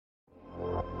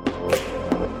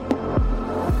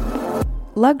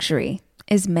Luxury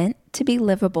is meant to be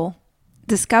livable.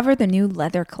 Discover the new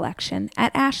leather collection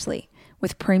at Ashley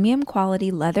with premium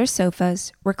quality leather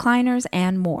sofas, recliners,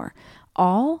 and more,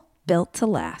 all built to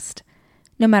last.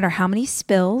 No matter how many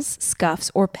spills,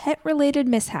 scuffs, or pet-related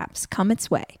mishaps come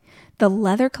its way, the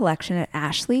leather collection at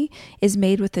Ashley is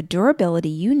made with the durability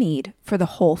you need for the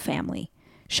whole family.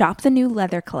 Shop the new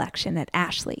leather collection at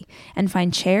Ashley and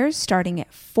find chairs starting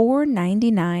at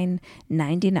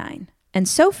 $499.99 and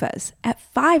sofas at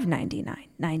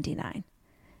 $599.99.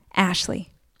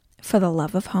 Ashley, for the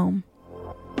love of home.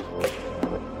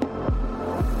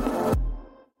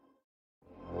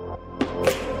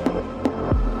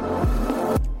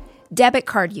 Debit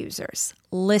card users,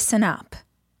 listen up.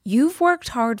 You've worked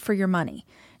hard for your money.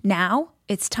 Now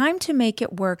it's time to make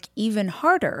it work even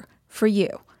harder for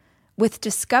you. With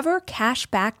Discover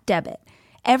Cashback Debit,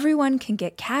 everyone can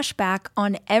get cash back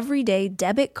on everyday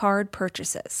debit card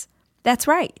purchases. That's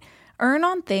right. Earn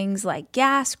on things like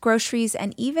gas, groceries,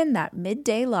 and even that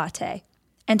midday latte.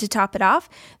 And to top it off,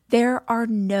 there are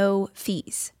no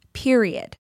fees,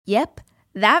 period. Yep,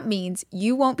 that means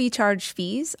you won't be charged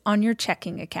fees on your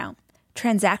checking account.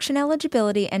 Transaction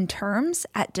eligibility and terms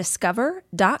at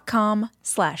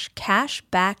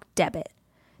discover.com/cashbackdebit.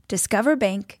 Discover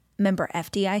Bank, member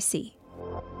FDIC.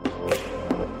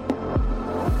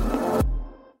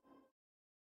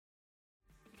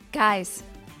 Guys,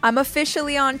 I'm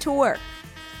officially on tour.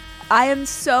 I am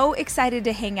so excited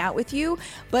to hang out with you,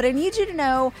 but I need you to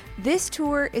know this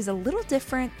tour is a little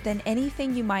different than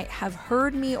anything you might have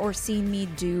heard me or seen me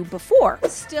do before.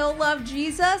 Still love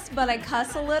Jesus, but I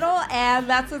cuss a little, and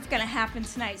that's what's gonna happen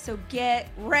tonight, so get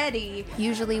ready.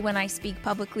 Usually when I speak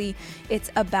publicly, it's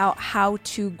about how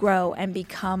to grow and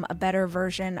become a better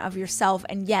version of yourself,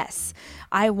 and yes,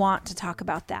 I want to talk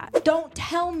about that. Don't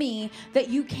tell me that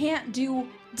you can't do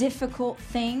difficult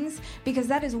things, because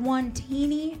that is one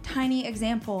teeny tiny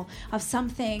example of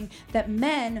something that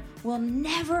men will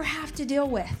never have to deal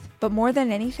with. But more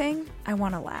than anything, I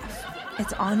want to laugh.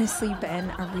 It's honestly been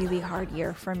a really hard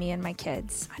year for me and my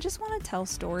kids. I just want to tell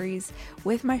stories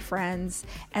with my friends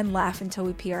and laugh until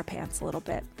we pee our pants a little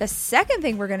bit. The second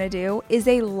thing we're going to do is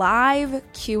a live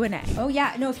Q&A. Oh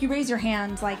yeah, no, if you raise your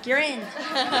hand, like, you're in.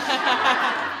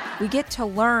 We get to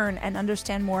learn and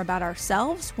understand more about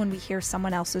ourselves when we hear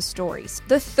someone else's stories.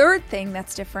 The third thing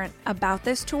that's different about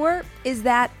this tour is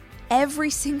that every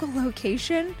single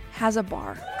location has a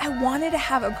bar. I wanted to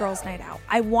have a girls' night out.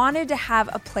 I wanted to have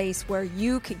a place where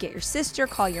you could get your sister,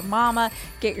 call your mama,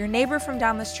 get your neighbor from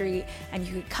down the street, and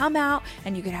you could come out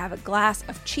and you could have a glass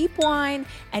of cheap wine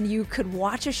and you could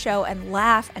watch a show and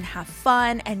laugh and have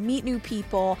fun and meet new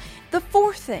people. The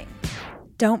fourth thing,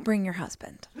 don't bring your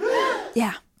husband.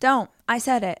 Yeah, don't. I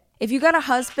said it. If you got a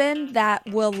husband that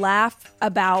will laugh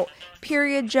about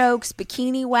period jokes,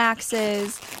 bikini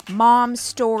waxes, mom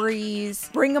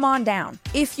stories, bring them on down.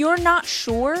 If you're not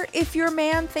sure if your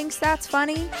man thinks that's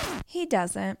funny, he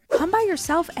doesn't. Come by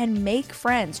yourself and make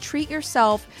friends. Treat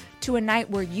yourself to a night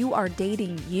where you are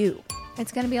dating you.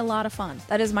 It's going to be a lot of fun.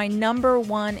 That is my number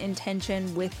one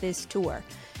intention with this tour,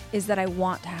 is that I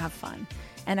want to have fun.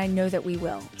 And I know that we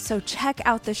will. So check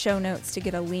out the show notes to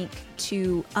get a link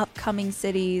to upcoming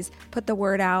cities. Put the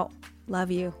word out. Love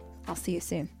you. I'll see you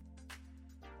soon.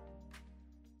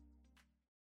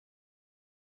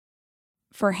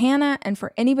 For Hannah and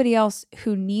for anybody else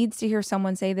who needs to hear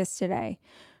someone say this today,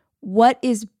 what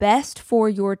is best for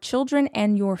your children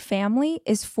and your family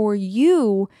is for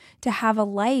you to have a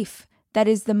life that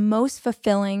is the most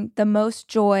fulfilling, the most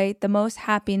joy, the most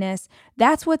happiness.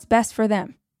 That's what's best for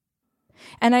them.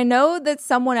 And I know that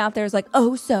someone out there is like,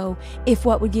 oh, so if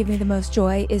what would give me the most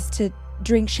joy is to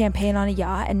drink champagne on a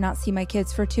yacht and not see my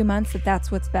kids for 2 months, that's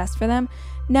what's best for them.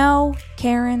 No,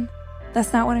 Karen,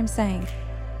 that's not what I'm saying.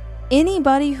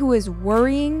 Anybody who is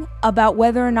worrying about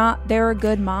whether or not they're a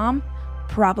good mom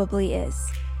probably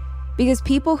is. Because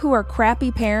people who are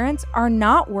crappy parents are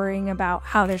not worrying about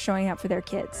how they're showing up for their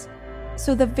kids.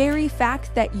 So the very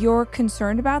fact that you're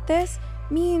concerned about this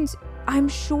means, I'm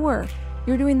sure,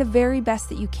 you're doing the very best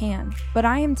that you can. But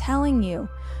I am telling you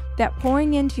that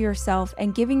pouring into yourself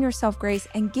and giving yourself grace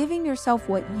and giving yourself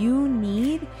what you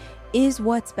need is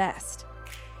what's best.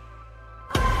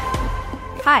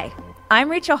 Hi,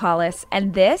 I'm Rachel Hollis,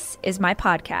 and this is my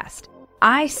podcast.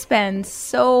 I spend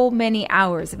so many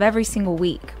hours of every single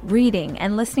week reading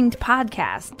and listening to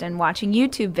podcasts and watching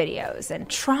YouTube videos and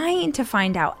trying to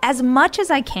find out as much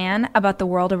as I can about the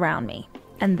world around me.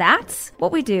 And that's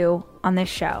what we do on this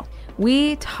show.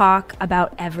 We talk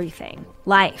about everything,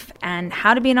 life and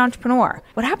how to be an entrepreneur.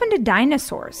 What happened to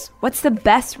dinosaurs? What's the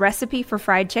best recipe for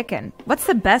fried chicken? What's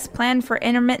the best plan for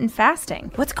intermittent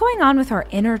fasting? What's going on with our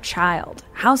inner child?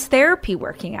 How's therapy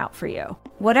working out for you?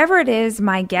 Whatever it is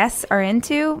my guests are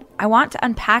into, I want to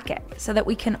unpack it so that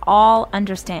we can all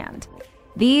understand.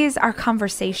 These are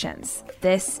conversations.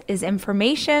 This is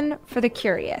information for the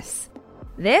curious.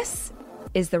 This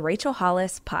is the Rachel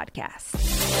Hollis Podcast.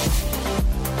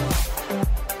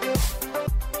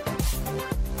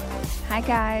 Hi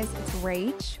guys, it's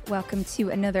Rach. Welcome to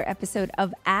another episode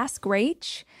of Ask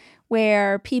Rach,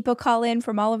 where people call in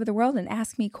from all over the world and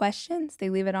ask me questions. They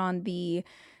leave it on the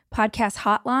podcast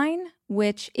hotline,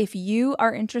 which if you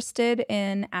are interested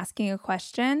in asking a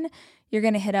question, you're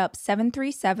going to hit up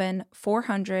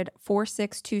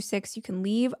 737-400-4626. You can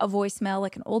leave a voicemail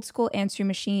like an old school answering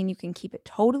machine. You can keep it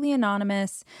totally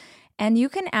anonymous. And you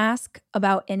can ask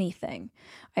about anything.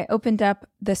 I opened up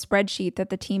the spreadsheet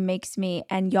that the team makes me,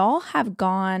 and y'all have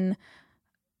gone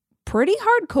pretty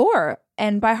hardcore.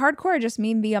 And by hardcore, I just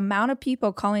mean the amount of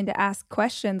people calling to ask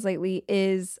questions lately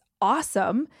is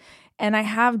awesome. And I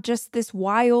have just this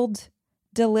wild,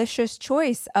 delicious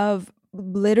choice of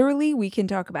literally we can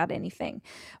talk about anything.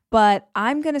 But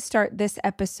I'm going to start this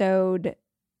episode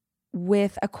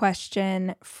with a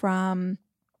question from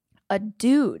a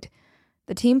dude.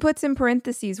 The team puts in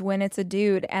parentheses when it's a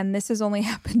dude, and this has only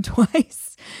happened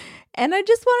twice. And I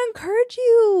just want to encourage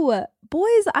you.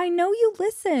 Boys, I know you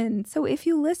listen. So if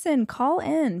you listen, call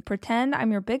in. Pretend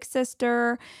I'm your big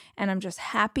sister, and I'm just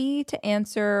happy to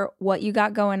answer what you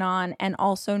got going on, and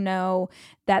also know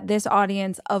that this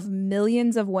audience of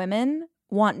millions of women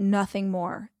want nothing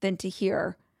more than to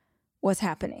hear what's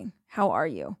happening. How are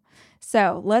you?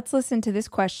 So let's listen to this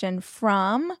question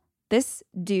from this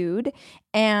dude.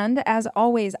 And as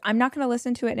always, I'm not going to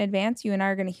listen to it in advance. You and I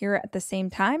are going to hear it at the same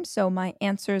time. So my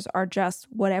answers are just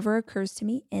whatever occurs to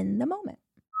me in the moment.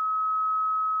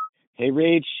 Hey,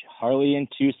 Rach, Harley in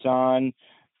Tucson.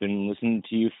 Been listening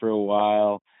to you for a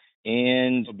while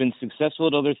and I've been successful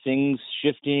at other things,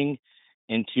 shifting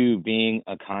into being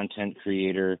a content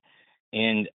creator.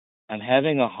 And I'm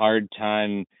having a hard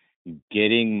time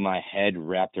getting my head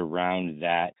wrapped around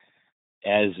that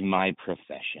as my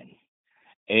profession.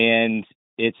 And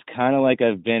it's kind of like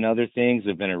I've been other things.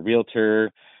 I've been a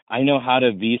realtor. I know how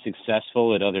to be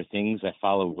successful at other things. I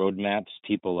follow roadmaps,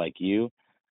 people like you.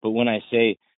 But when I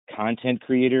say content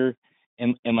creator,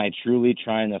 am I truly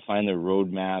trying to find the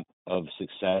roadmap of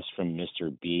success from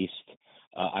Mr. Beast?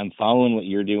 I'm following what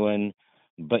you're doing.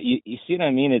 But you see what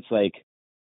I mean? It's like,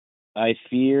 I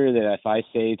fear that if I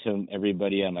say to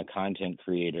everybody I'm a content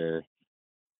creator,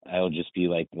 I'll just be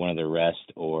like one of the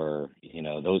rest, or,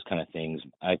 those kind of things.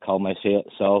 I call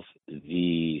myself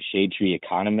the Shade Tree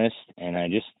Economist, and I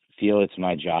just feel it's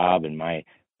my job and my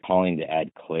calling to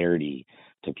add clarity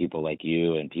to people like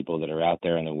you and people that are out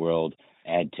there in the world,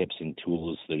 add tips and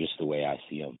tools. They're just the way I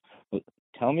see them. But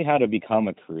tell me how to become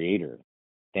a creator.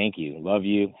 Thank you. Love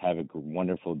you. Have a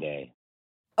wonderful day.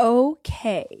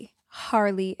 Okay,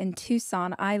 Harley in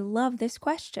Tucson. I love this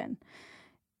question.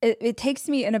 It takes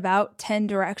me in about 10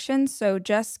 directions, so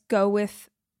just go with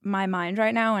my mind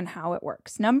right now and how it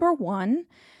works. Number one,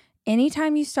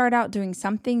 anytime you start out doing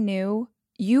something new,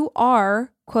 you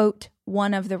are, quote,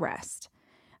 one of the rest.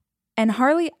 And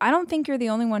Harley, I don't think you're the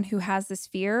only one who has this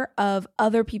fear of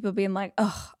other people being like,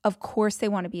 oh, of course they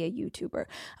want to be a YouTuber.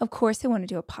 Of course they want to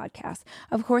do a podcast.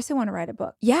 Of course they want to write a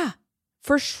book. Yeah.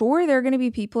 For sure, there are going to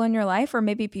be people in your life or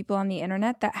maybe people on the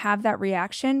internet that have that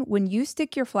reaction when you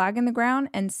stick your flag in the ground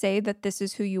and say that this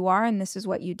is who you are and this is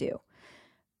what you do.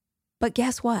 But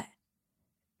guess what?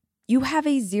 You have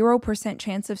a 0%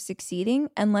 chance of succeeding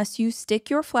unless you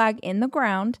stick your flag in the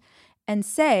ground and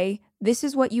say, this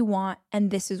is what you want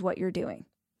and this is what you're doing.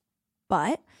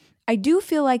 But I do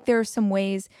feel like there are some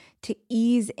ways to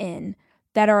ease in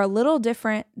that are a little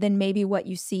different than maybe what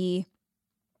you see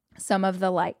some of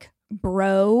the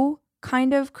bro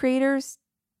kind of creators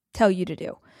tell you to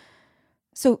do.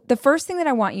 So the first thing that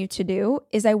I want you to do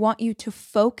is I want you to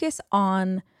focus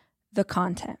on the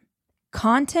content.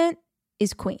 Content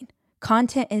is queen.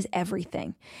 Content is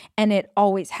everything. And it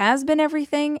always has been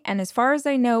everything. And as far as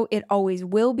I know, it always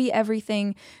will be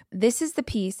everything. This is the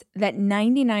piece that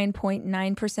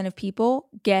 99.9% of people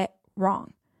get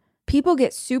wrong. People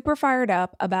get super fired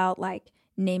up about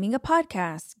naming a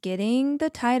podcast, getting the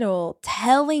title,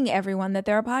 telling everyone that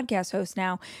they're a podcast host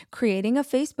now, creating a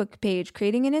Facebook page,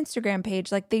 creating an Instagram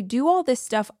page. They do all this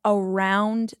stuff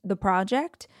around the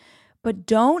project, but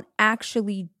don't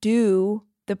actually do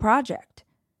the project.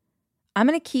 I'm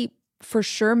going to keep for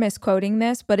sure misquoting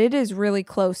this, but it is really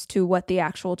close to what the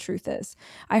actual truth is.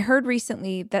 I heard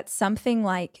recently that something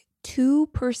like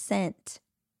 2%,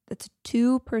 that's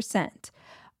 2%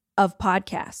 of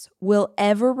podcasts will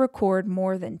ever record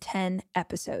more than 10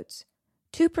 episodes.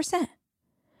 2%.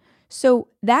 So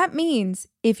that means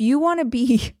if you want to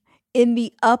be in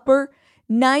the upper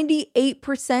 98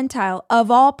 percentile of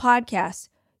all podcasts,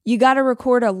 you got to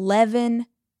record 11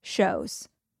 shows.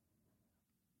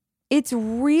 It's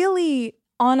really,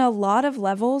 on a lot of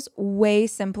levels, way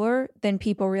simpler than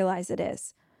people realize it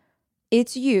is.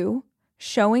 It's you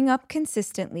showing up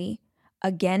consistently,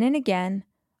 again and again,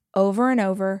 over and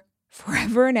over,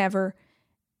 forever and ever,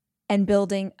 and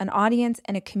building an audience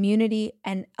and a community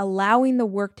and allowing the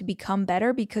work to become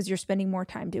better because you're spending more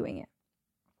time doing it.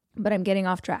 But I'm getting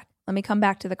off track. Let me come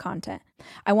back to the content.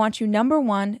 I want you, number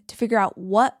one, to figure out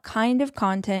what kind of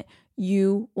content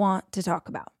you want to talk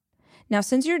about. Now,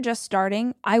 since you're just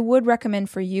starting, I would recommend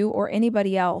for you or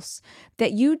anybody else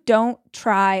that you don't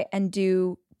try and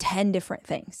do 10 different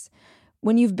things.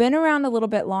 When you've been around a little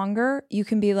bit longer, you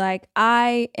can be like,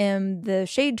 I am the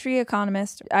shade tree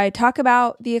economist. I talk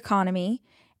about the economy,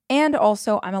 and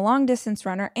also I'm a long distance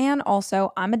runner, and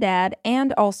also I'm a dad,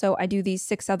 and also I do these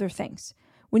 6 other things.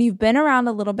 When you've been around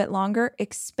a little bit longer,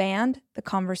 expand the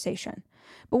conversation.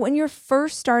 But when you're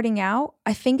first starting out,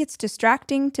 I think it's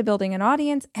distracting to building an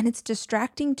audience, and it's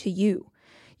distracting to you.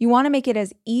 You want to make it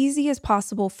as easy as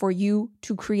possible for you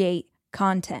to create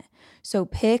content. So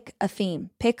pick a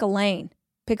theme, pick a lane,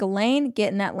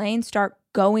 get in that lane, start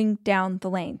going down the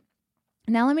lane.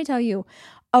 Now, let me tell you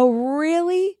a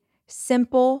really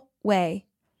simple way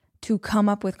to come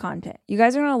up with content. You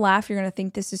guys are going to laugh. You're going to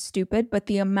think this is stupid, but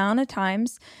the amount of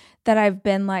times that I've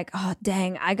been like, oh,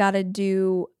 dang, I got to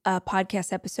do a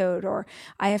podcast episode, or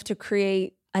I have to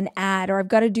create an ad, or I've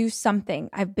got to do something.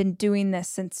 I've been doing this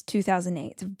since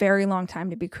 2008. It's a very long time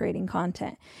to be creating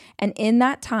content. And in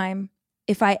that time,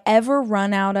 if I ever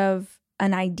run out of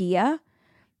an idea,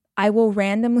 I will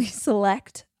randomly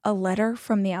select a letter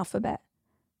from the alphabet.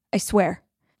 I swear.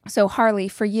 So Harley,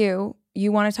 for you,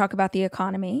 you want to talk about the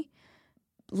economy.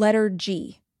 Letter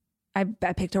G. I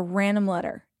picked a random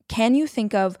letter. Can you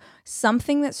think of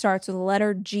something that starts with the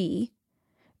letter G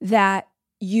that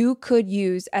you could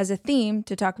use as a theme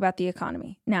to talk about the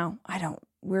economy? Now,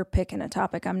 we're picking a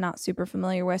topic I'm not super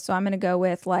familiar with, so I'm going to go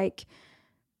with like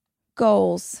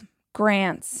goals,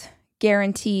 grants,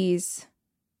 guarantees,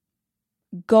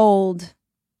 gold,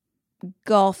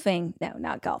 golfing. No,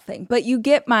 not golfing, but you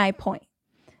get my point.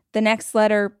 The next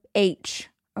letter, H.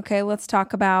 Okay, let's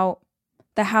talk about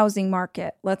the housing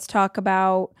market. Let's talk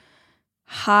about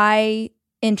high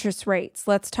interest rates.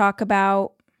 Let's talk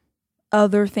about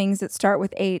other things that start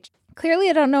with H. Clearly,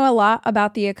 I don't know a lot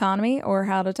about the economy or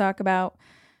how to talk about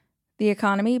the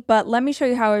economy, but let me show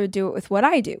you how I would do it with what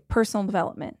I do, personal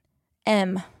development.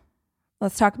 M.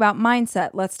 Let's talk about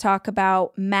mindset. Let's talk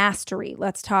about mastery.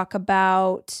 Let's talk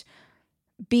about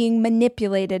being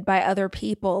manipulated by other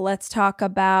people. Let's talk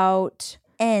about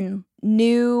N.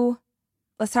 New.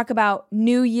 Let's talk about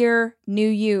new year, new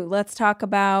you. Let's talk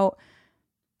about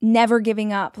never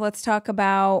giving up. Let's talk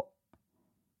about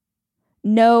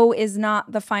no is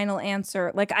not the final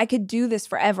answer. Like, I could do this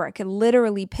forever. I could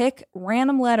literally pick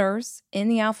random letters in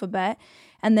the alphabet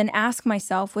and then ask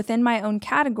myself within my own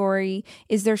category,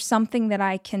 is there something that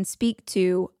I can speak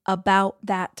to about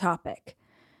that topic?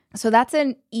 So that's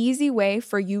an easy way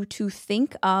for you to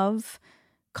think of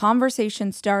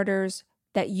conversation starters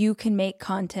that you can make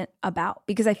content about,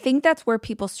 because I think that's where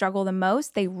people struggle the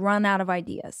most. They run out of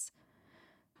ideas.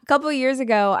 A couple of years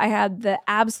ago, I had the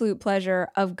absolute pleasure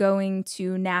of going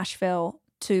to Nashville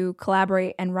to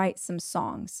collaborate and write some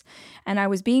songs. And I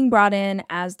was being brought in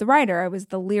as the writer. I was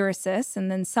the lyricist, and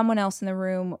then someone else in the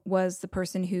room was the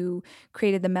person who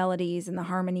created the melodies and the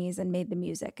harmonies and made the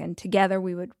music. And together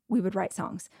we would write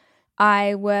songs.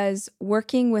 I was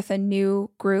working with a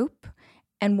new group,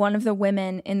 and one of the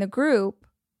women in the group,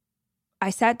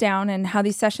 I sat down, and how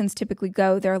these sessions typically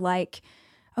go, they're like,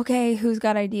 okay, who's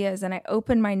got ideas? And I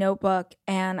opened my notebook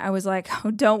and I was like,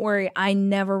 oh, don't worry, I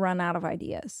never run out of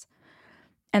ideas.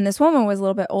 And this woman was a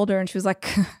little bit older, and she was like,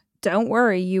 don't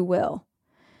worry, you will.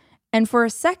 And for a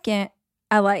second,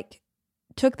 I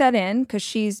took that in, because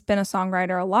she's been a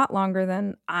songwriter a lot longer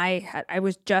than I had. I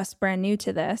was just brand new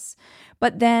to this.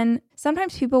 But then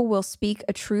sometimes people will speak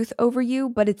a truth over you,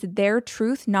 but it's their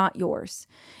truth, not yours.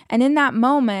 And in that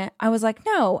moment, I was like,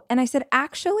 no. And I said,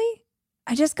 actually,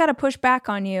 I just got to push back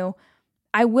on you.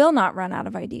 I will not run out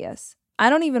of ideas. I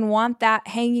don't even want that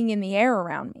hanging in the air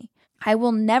around me. I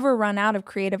will never run out of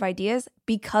creative ideas,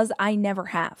 because I never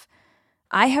have.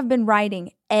 I have been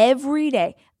writing every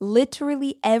day,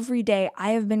 literally every day.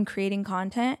 I have been creating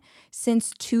content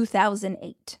since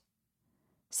 2008.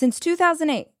 Since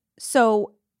 2008.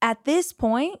 So at this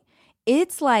point,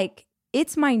 it's like,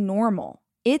 it's my normal.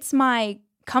 It's my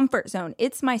comfort zone.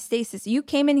 It's my stasis. You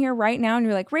came in here right now and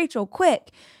you're like, Rachel,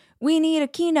 quick, we need a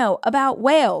keynote about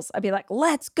whales. I'd be like,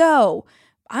 let's go.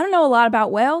 I don't know a lot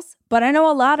about whales, but I know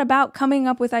a lot about coming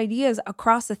up with ideas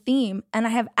across a theme. And I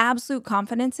have absolute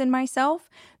confidence in myself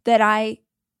that I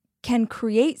can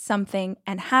create something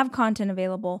and have content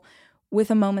available with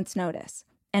a moment's notice.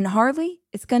 And Harley,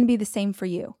 it's going to be the same for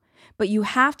you. But you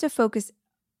have to focus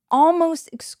almost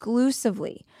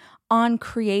exclusively on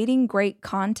creating great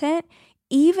content,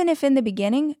 even if in the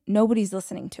beginning, nobody's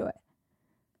listening to it.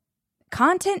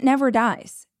 Content never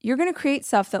dies. You're going to create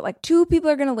stuff that like 2 people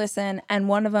are going to listen and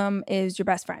one of them is your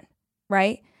best friend,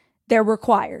 right? They're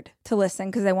required to listen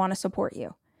because they want to support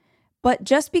you. But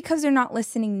just because they're not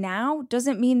listening now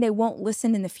doesn't mean they won't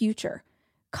listen in the future.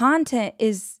 Content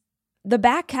is, the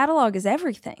back catalog is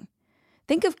everything.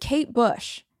 Think of Kate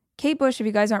Bush. Kate Bush, if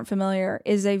you guys aren't familiar,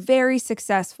 is a very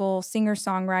successful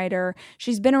singer-songwriter.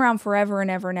 She's been around forever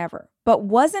and ever and ever, but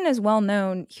wasn't as well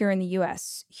known here in the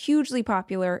US. Hugely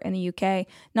popular in the UK,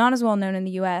 not as well known in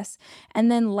the US.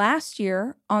 And then last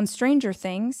year on Stranger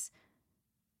Things,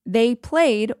 they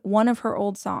played one of her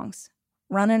old songs,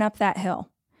 Running Up That Hill.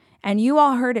 And you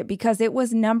all heard it because it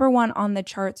was #1 on the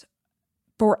charts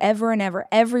forever and ever,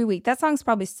 every week. That song's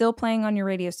probably still playing on your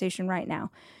radio station right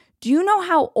now. Do you know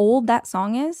how old that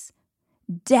song is?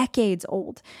 Decades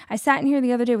old. I sat in here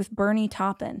the other day with Bernie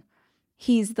Taupin.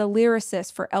 He's the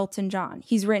lyricist for Elton John.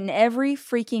 He's written every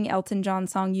freaking Elton John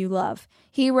song you love.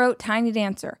 He wrote Tiny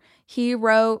Dancer. He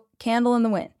wrote Candle in the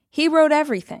Wind. He wrote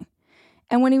everything.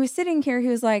 And when he was sitting here, he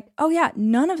was like, oh yeah,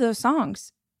 none of those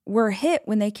songs were a hit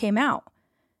when they came out.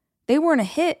 They weren't a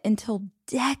hit until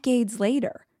decades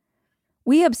later.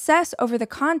 We obsess over the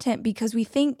content because we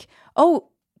think, oh,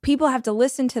 people have to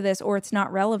listen to this or it's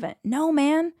not relevant. No,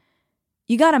 man.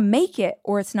 You got to make it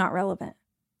or it's not relevant.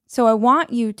 So I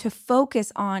want you to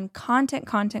focus on content.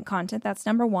 That's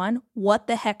 #1. What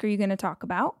the heck are you going to talk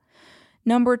about?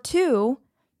 #2,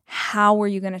 how are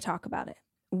you going to talk about it?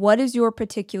 What is your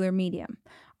particular medium?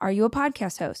 Are you a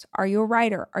podcast host? Are you a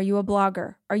writer? Are you a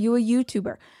blogger? Are you a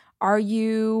YouTuber? Are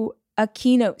you a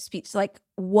keynote speech? Like,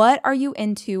 what are you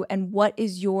into and what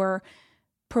is your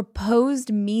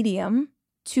proposed medium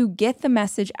to get the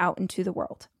message out into the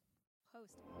world?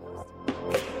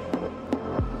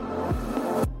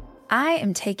 I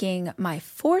am taking my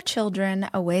 4 children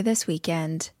away this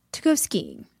weekend to go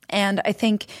skiing. And I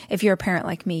think if you're a parent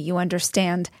like me, you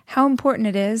understand how important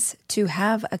it is to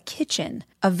have a kitchen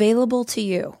available to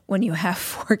you when you have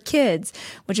 4 kids,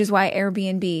 which is why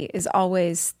Airbnb is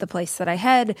always the place that I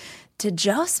head to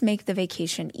just make the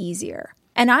vacation easier.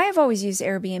 And I have always used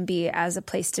Airbnb as a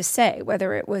place to stay,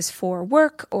 whether it was for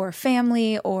work or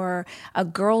family or a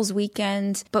girls'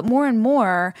 weekend. But more and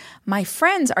more, my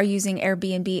friends are using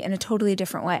Airbnb in a totally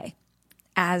different way,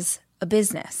 as a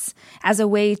business, as a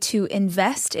way to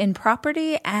invest in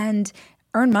property and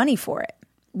earn money for it.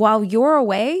 While you're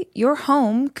away, your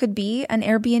home could be an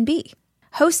Airbnb.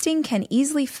 Hosting can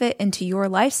easily fit into your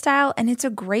lifestyle, and it's a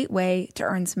great way to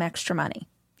earn some extra money.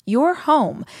 Your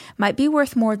home might be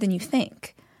worth more than you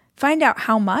think. Find out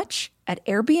how much at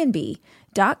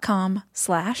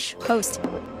airbnb.com/hosting.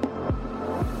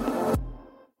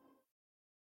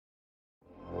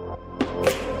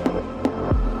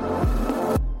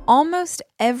 Almost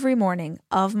every morning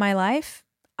of my life,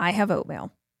 I have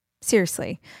oatmeal.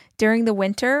 Seriously, during the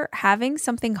winter, having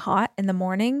something hot in the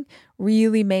morning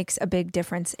really makes a big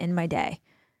difference in my day.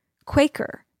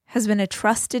 Quaker has been a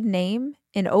trusted name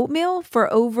in oatmeal for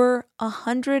over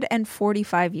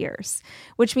 145 years,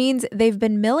 which means they've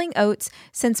been milling oats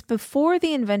since before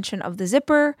the invention of the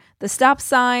zipper, the stop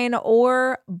sign,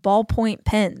 or ballpoint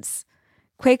pens.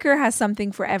 Quaker has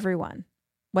something for everyone,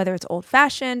 whether it's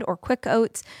old-fashioned or quick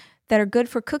oats that are good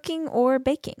for cooking or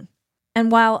baking.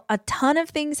 And while a ton of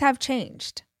things have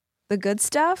changed, the good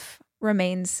stuff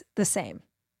remains the same.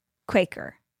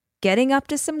 Quaker, getting up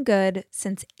to some good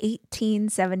since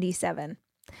 1877.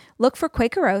 Look for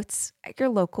Quaker Oats at your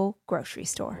local grocery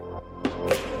store.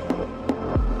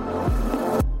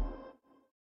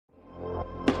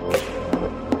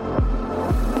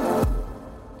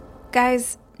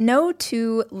 Guys, no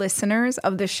 2 listeners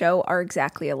of the show are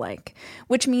exactly alike,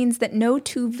 which means that no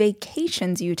 2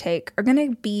 vacations you take are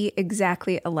going to be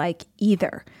exactly alike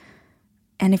either.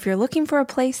 And if you're looking for a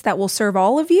place that will serve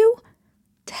all of you,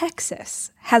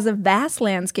 Texas has a vast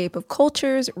landscape of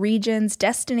cultures, regions,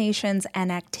 destinations,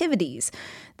 and activities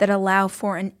that allow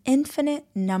for an infinite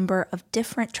number of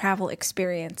different travel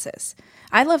experiences.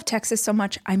 I love Texas so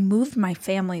much, I moved my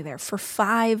family there for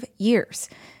 5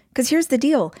 years. Because here's the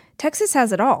deal, Texas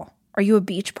has it all. Are you a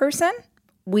beach person?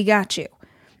 We got you.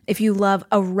 If you love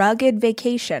a rugged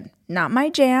vacation, not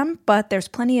my jam, but there's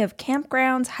plenty of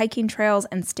campgrounds, hiking trails,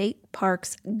 and state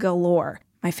parks galore.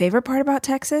 My favorite part about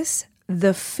Texas?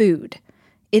 The food.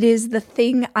 It is the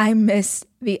thing I miss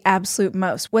the absolute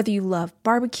most. Whether you love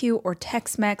barbecue or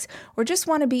Tex-Mex or just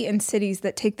want to be in cities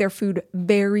that take their food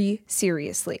very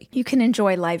seriously. You can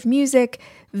enjoy live music,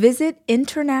 visit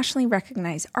internationally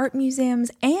recognized art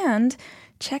museums, and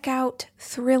check out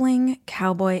thrilling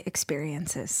cowboy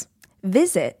experiences.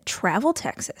 Visit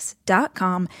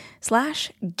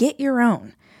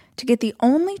traveltexas.com/getyourown to get the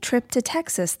only trip to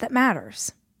Texas that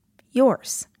matters.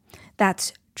 Yours.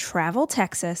 That's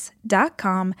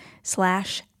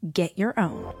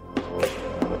traveltexas.com/getyourown.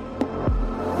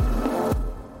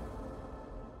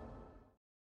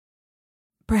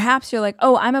 Perhaps you're like,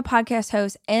 oh, I'm a podcast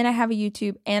host and I have a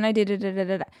YouTube and I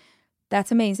did.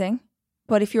 That's amazing.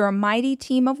 But if you're a mighty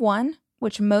team of one,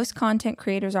 which most content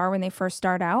creators are when they first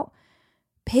start out,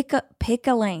 pick a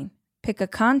lane, pick a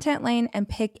content lane and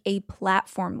pick a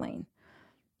platform lane.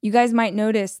 You guys might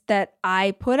notice that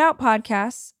I put out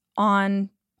podcasts on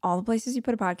all the places you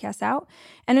put a podcast out.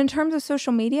 And in terms of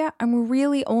social media, I'm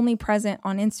really only present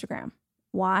on Instagram.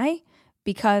 Why?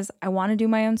 Because I want to do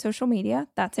my own social media.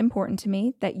 That's important to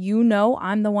me, that you know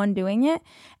I'm the one doing it.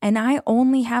 And I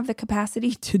only have the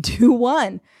capacity to do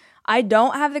one. I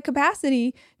don't have the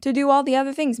capacity to do all the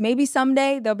other things. Maybe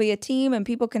someday there'll be a team and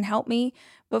people can help me.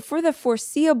 But for the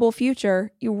foreseeable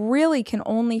future, you really can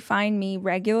only find me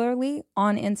regularly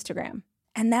on Instagram.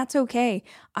 And that's okay.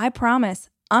 I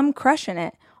promise I'm crushing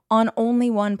it on only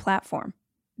one platform.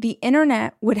 The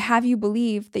internet would have you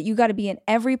believe that you got to be in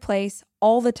every place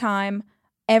all the time,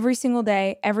 every single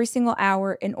day, every single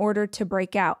hour in order to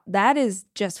break out. That is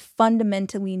just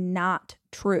fundamentally not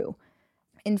true.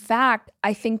 In fact,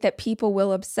 I think that people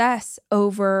will obsess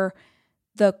over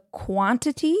the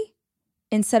quantity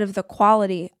instead of the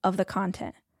quality of the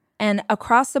content. And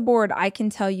across the board, I can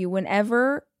tell you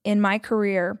whenever in my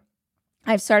career,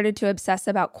 I've started to obsess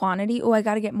about quantity. Oh, I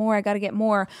got to get more.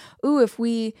 Ooh, if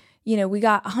we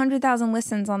got 100,000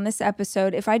 listens on this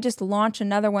episode. If I just launch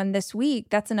another one this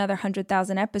week, that's another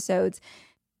 100,000 episodes.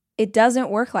 It doesn't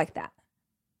work like that.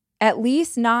 At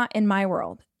least not in my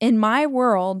world. In my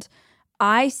world,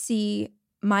 I see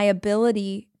my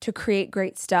ability to create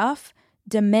great stuff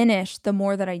diminish the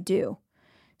more that I do.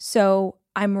 So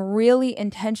I'm really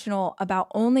intentional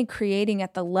about only creating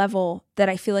at the level that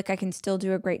I feel like I can still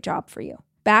do a great job for you.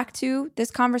 Back to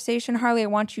this conversation, Harley, I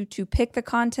want you to pick the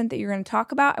content that you're going to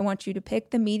talk about. I want you to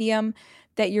pick the medium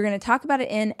that you're going to talk about it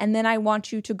in. And then I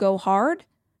want you to go hard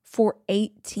for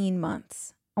 18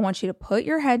 months. I want you to put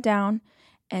your head down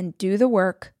and do the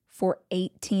work for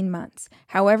 18 months.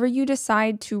 However you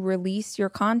decide to release your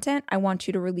content, I want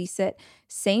you to release it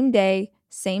same day,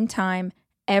 same time,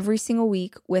 every single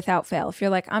week without fail. If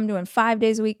you're like, I'm doing 5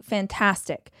 days a week,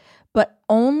 fantastic. But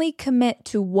only commit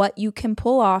to what you can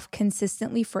pull off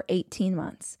consistently for 18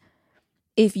 months.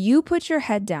 If you put your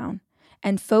head down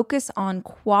and focus on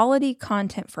quality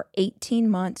content for 18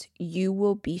 months, you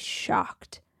will be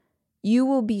shocked. You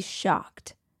will be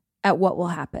shocked at what will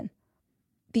happen.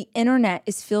 The internet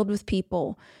is filled with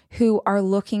people who are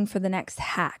looking for the next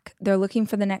hack. They're looking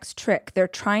for the next trick. They're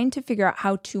trying to figure out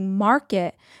how to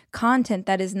market content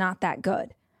that is not that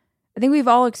good. I think we've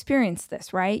all experienced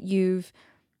this, right? You've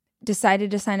decided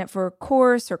to sign up for a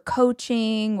course or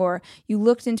coaching, or you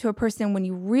looked into a person. When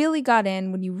you really got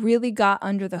in, when you really got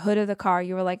under the hood of the car,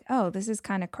 you were like, oh, this is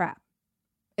kind of crap.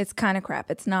 It's kind of crap.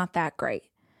 It's not that great.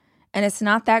 And it's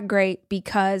not that great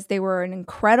because they were an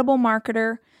incredible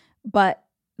marketer, but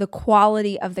the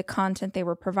quality of the content they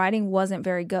were providing wasn't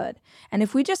very good. And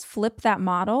if we just flip that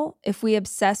model, if we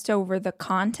obsessed over the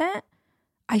content,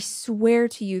 I swear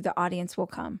to you, the audience will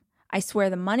come. I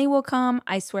swear the money will come.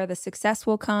 I swear the success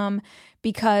will come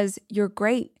because you're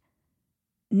great.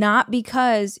 Not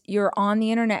because you're on the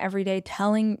internet every day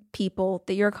telling people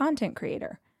that you're a content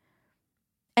creator.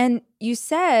 And you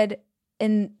said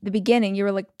in the beginning, you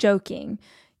were like joking.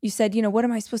 You said, what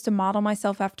am I supposed to model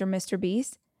myself after Mr.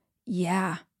 Beast?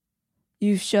 Yeah,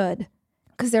 you should.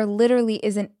 Because there literally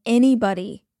isn't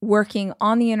anybody working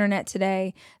on the internet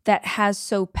today that has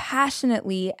so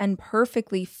passionately and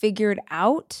perfectly figured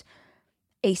out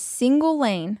a single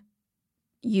lane,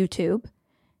 YouTube.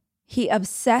 He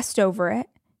obsessed over it.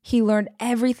 He learned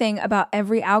everything about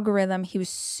every algorithm. He was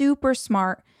super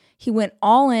smart. He went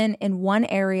all in one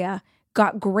area,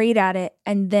 got great at it,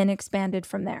 and then expanded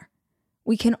from there.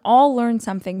 We can all learn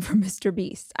something from Mr.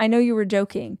 Beast. I know you were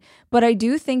joking, but I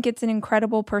do think it's an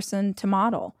incredible person to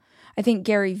model. I think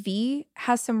Gary Vee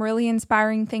has some really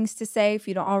inspiring things to say. If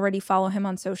you don't already follow him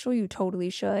on social, you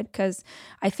totally should, because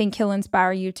I think he'll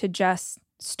inspire you to just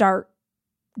start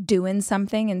doing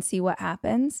something and see what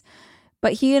happens.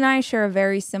 But he and I share a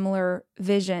very similar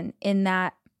vision in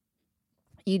that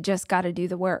you just got to do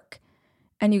the work.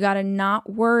 And you got to not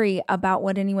worry about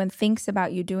what anyone thinks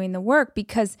about you doing the work,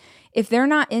 because if they're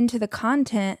not into the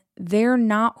content, they're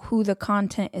not who the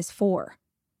content is for.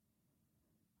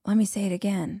 Let me say it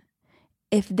again.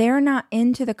 If they're not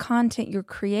into the content you're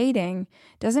creating,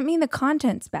 doesn't mean the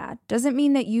content's bad. Doesn't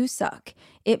mean that you suck.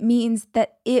 It means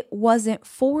that it wasn't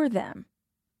for them.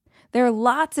 There are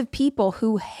lots of people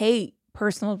who hate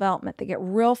personal development. They get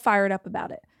real fired up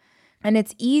about it. And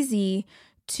it's easy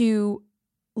to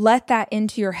let that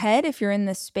into your head if you're in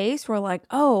this space where like,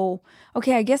 oh,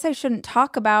 okay, I guess I shouldn't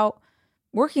talk about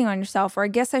working on yourself, or I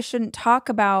guess I shouldn't talk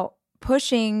about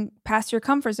pushing past your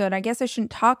comfort zone. I guess I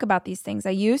shouldn't talk about these things.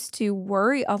 I used to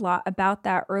worry a lot about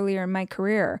that earlier in my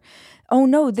career. Oh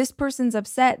no, this person's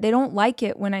upset. They don't like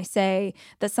it when I say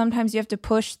that sometimes you have to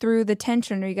push through the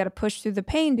tension, or you got to push through the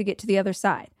pain to get to the other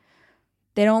side.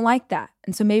 They don't like that.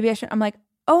 And so maybe I'm like,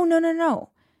 oh, no.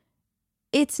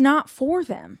 It's not for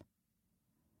them.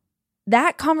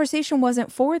 That conversation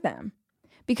wasn't for them,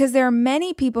 because there are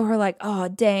many people who are like, oh,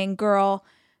 dang, girl,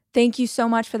 thank you so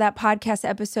much for that podcast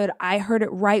episode. I heard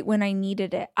it right when I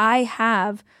needed it. I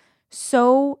have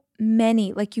so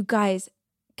many, like you guys,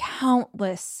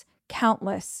 countless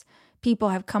people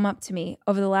have come up to me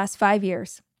over the last 5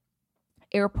 years.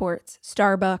 Airports,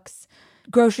 Starbucks,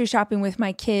 grocery shopping with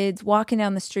my kids, walking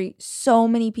down the street. So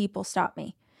many people stop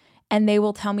me. And they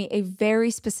will tell me a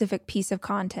very specific piece of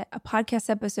content, a podcast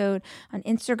episode, an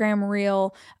Instagram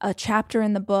reel, a chapter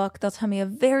in the book. They'll tell me a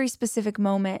very specific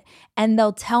moment, and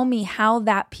they'll tell me how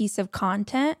that piece of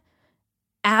content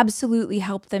absolutely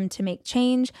helped them to make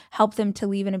change, help them to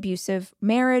leave an abusive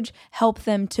marriage, help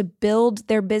them to build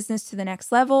their business to the next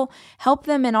level, help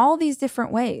them in all these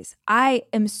different ways. I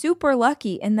am super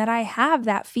lucky in that I have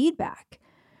that feedback.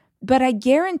 But I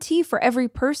guarantee for every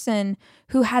person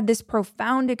who had this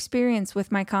profound experience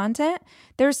with my content,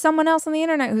 there's someone else on the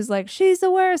internet who's like, she's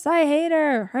the worst. I hate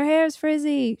her. Her hair's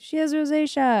frizzy. She has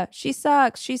rosacea. She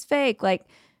sucks. She's fake. Like,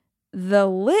 the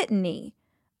litany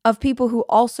of people who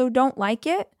also don't like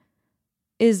it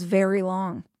is very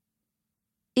long.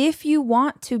 If you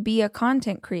want to be a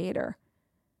content creator,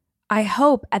 I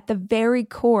hope at the very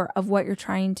core of what you're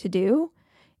trying to do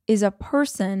is a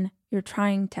person you're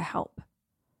trying to help.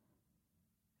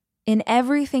 In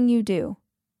everything you do,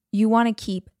 you want to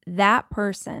keep that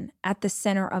person at the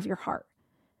center of your heart.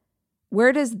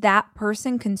 Where does that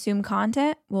person consume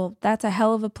content? Well, that's a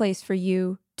hell of a place for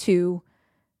you to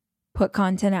put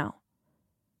content out.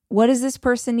 What does this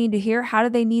person need to hear? How do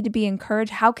they need to be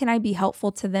encouraged? How can I be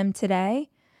helpful to them today?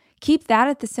 Keep that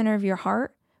at the center of your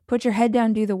heart. Put your head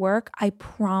down, do the work. I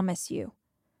promise you,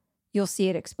 you'll see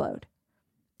it explode.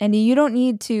 And you don't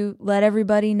need to let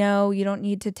everybody know. You don't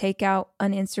need to take out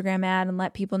an Instagram ad and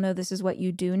let people know this is what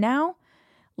you do now.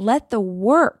 Let the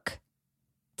work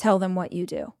tell them what you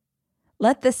do.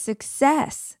 Let the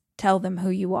success tell them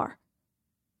who you are.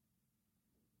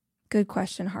 Good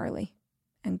question, Harley,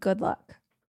 and good luck.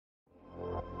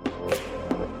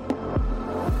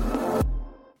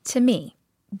 To me,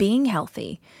 being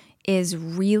healthy is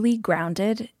really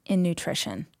grounded in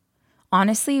nutrition.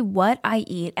 Honestly, what I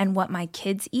eat and what my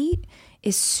kids eat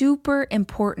is super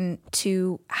important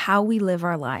to how we live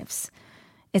our lives.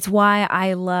 It's why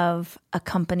I love a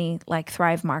company like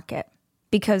Thrive Market,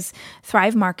 because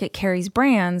Thrive Market carries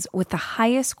brands with the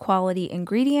highest quality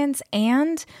ingredients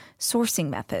and sourcing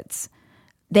methods.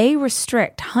 They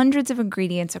restrict hundreds of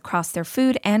ingredients across their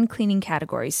food and cleaning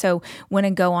categories. So when I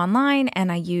go online and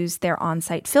I use their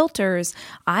on-site filters,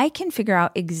 I can figure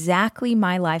out exactly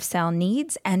my lifestyle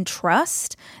needs and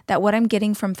trust that what I'm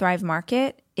getting from Thrive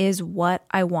Market is what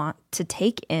I want to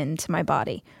take into my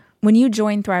body. When you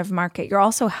join Thrive Market, you're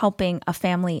also helping a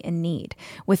family in need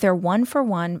with their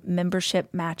 1-for-1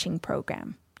 membership matching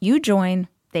program. You join,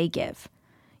 they give.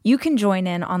 You can join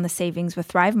in on the savings with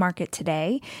Thrive Market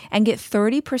today and get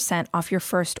 30% off your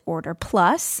first order,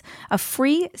 plus a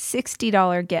free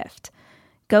 $60 gift.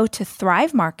 Go to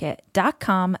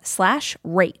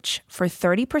thrivemarket.com/RACH for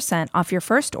 30% off your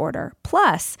first order,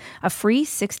 plus a free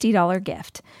 $60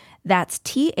 gift. That's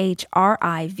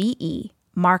THRIVE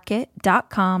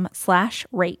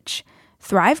market.com/RACH.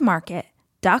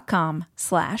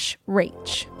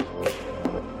 thrivemarket.com/RACH.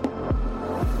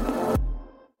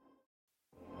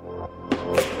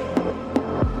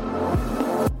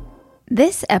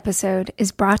 This episode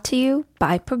is brought to you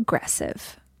by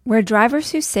Progressive, where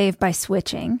drivers who save by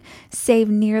switching save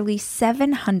nearly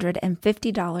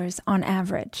 $750 on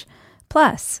average.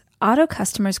 Plus, auto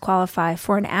customers qualify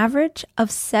for an average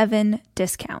of 7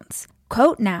 discounts.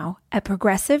 Quote now at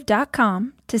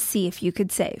progressive.com to see if you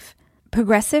could save.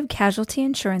 Progressive Casualty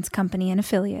Insurance Company and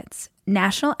Affiliates.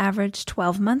 National average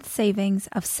 12-month savings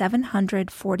of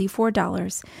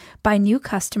 $744 by new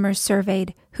customers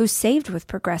surveyed who saved with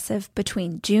Progressive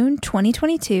between June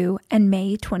 2022 and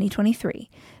May 2023.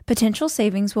 Potential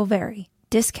savings will vary.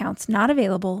 Discounts not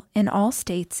available in all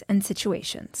states and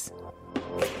situations.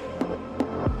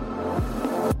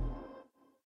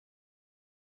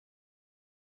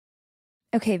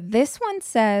 Okay, this one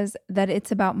says that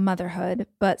it's about motherhood,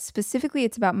 but specifically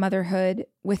it's about motherhood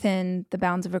within the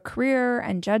bounds of a career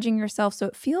and judging yourself. So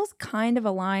it feels kind of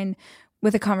aligned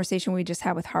with a conversation we just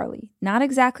had with Harley. Not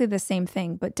exactly the same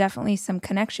thing, but definitely some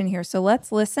connection here. So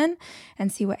let's listen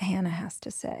and see what Hannah has to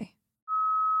say.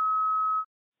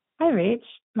 Hi, Rach.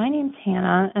 My name's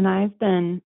Hannah, and I've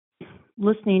been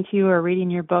listening to you or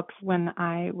reading your books when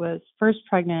I was first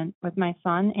pregnant with my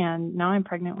son, and now I'm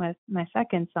pregnant with my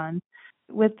second son.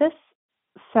 With this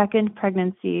second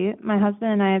pregnancy, my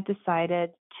husband and I have decided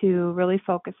to really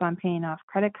focus on paying off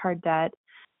credit card debt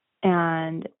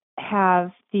and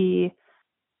have the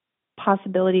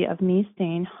possibility of me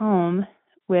staying home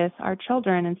with our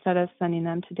children instead of sending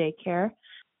them to daycare.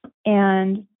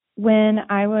 And when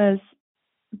I was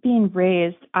being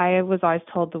raised, I was always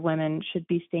told the women should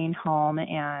be staying home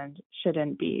and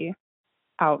shouldn't be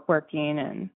out working,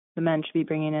 and the men should be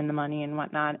bringing in the money and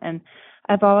whatnot. And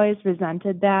I've always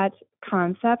resented that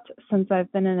concept since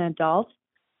I've been an adult.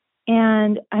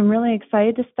 And I'm really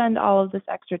excited to spend all of this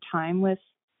extra time with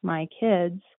my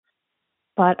kids,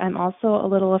 but I'm also a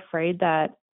little afraid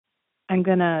that I'm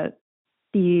going to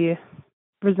be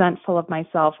resentful of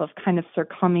myself of kind of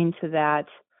succumbing to that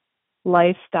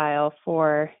lifestyle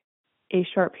for a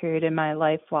short period in my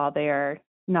life while they are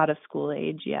not of school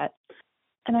age yet.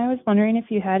 And I was wondering if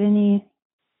you had any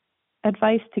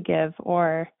advice to give,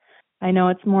 or I know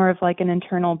it's more of like an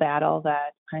internal battle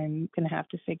that I'm going to have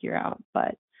to figure out,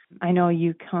 but I know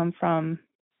you come from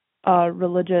a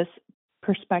religious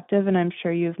perspective, and I'm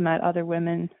sure you've met other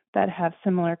women that have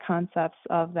similar concepts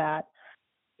of that.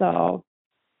 So,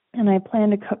 and I plan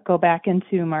to go back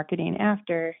into marketing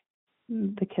after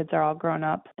the kids are all grown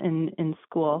up in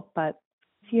school, but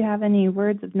if you have any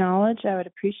words of knowledge, I would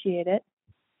appreciate it.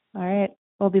 All right,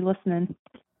 we'll be listening.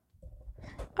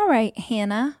 All right,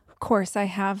 Hannah. Of course, I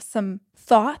have some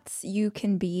thoughts. You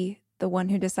can be the one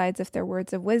who decides if they're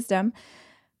words of wisdom.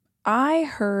 I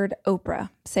heard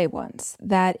Oprah say once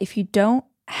that if you don't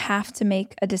have to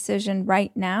make a decision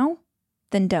right now,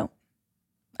 then don't.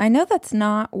 I know that's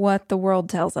not what the world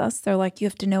tells us. They're like, you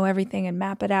have to know everything and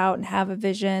map it out and have a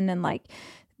vision and like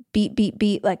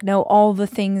beat, like know all the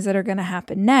things that are going to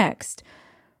happen next.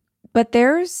 But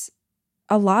there's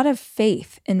a lot of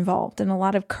faith involved and a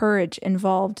lot of courage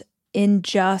involved in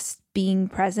just being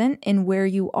present in where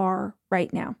you are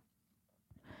right now.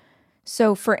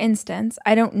 So for instance,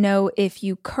 I don't know if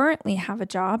you currently have a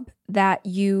job that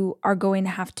you are going to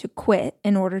have to quit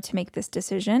in order to make this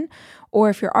decision, or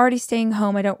if you're already staying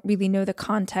home. I don't really know the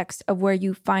context of where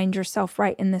you find yourself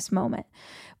right in this moment.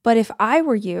 But if I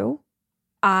were you,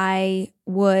 I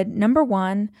would, number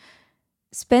one,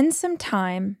 spend some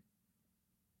time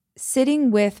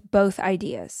sitting with both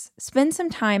ideas. Spend some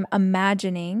time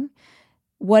imagining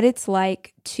what it's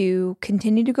like to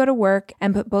continue to go to work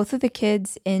and put both of the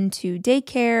kids into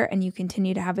daycare, and you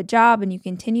continue to have a job and you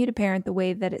continue to parent the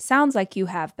way that it sounds like you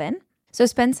have been. So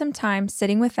spend some time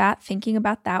sitting with that, thinking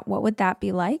about that. What would that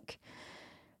be like?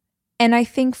 And I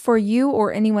think for you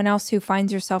or anyone else who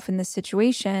finds yourself in this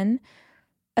situation,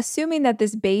 assuming that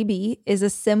this baby is a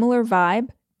similar vibe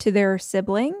to their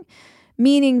sibling,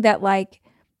 meaning that like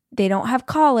they don't have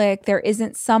colic, there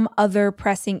isn't some other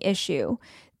pressing issue,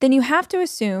 then you have to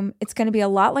assume it's going to be a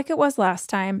lot like it was last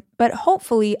time, but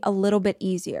hopefully a little bit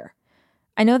easier.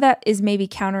 I know that is maybe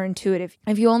counterintuitive.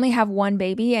 If you only have one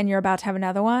baby and you're about to have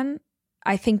another one,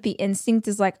 I think the instinct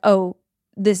is like, oh,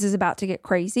 this is about to get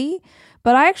crazy.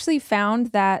 But I actually found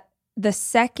that the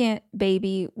second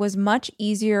baby was much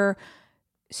easier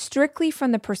strictly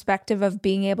from the perspective of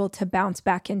being able to bounce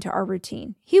back into our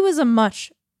routine. He was a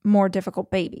much more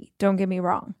difficult baby, don't get me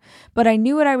wrong. But I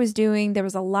knew what I was doing. There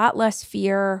was a lot less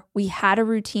fear. We had a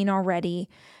routine already.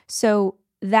 So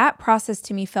that process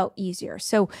to me felt easier.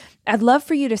 So I'd love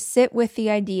for you to sit with the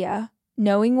idea,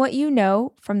 knowing what you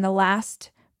know from the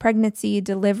last pregnancy,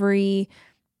 delivery,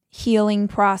 healing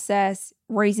process,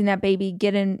 raising that baby,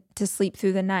 getting to sleep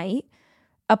through the night.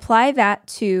 Apply that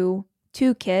to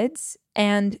 2 kids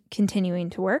and continuing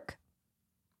to work.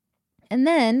 And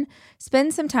then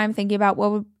spend some time thinking about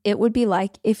what it would be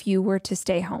like if you were to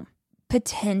stay home.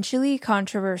 Potentially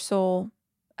controversial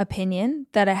opinion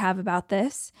that I have about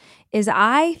this is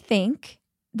I think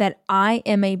that I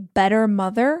am a better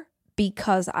mother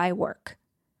because I work.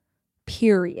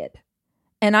 Period.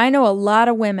 And I know a lot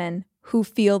of women who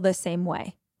feel the same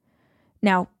way.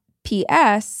 Now,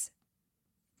 P.S.,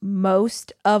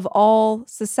 most of all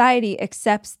society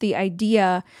accepts the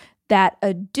idea that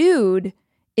a dude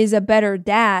is a better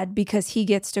dad because he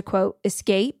gets to, quote,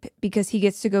 escape, because he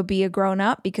gets to go be a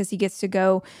grown-up, because he gets to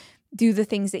go do the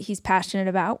things that he's passionate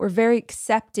about. We're very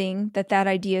accepting that that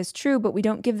idea is true, but we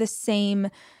don't give the same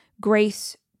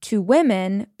grace to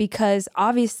women because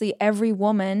obviously every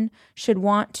woman should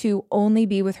want to only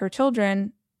be with her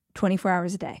children 24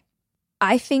 hours a day.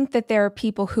 I think that there are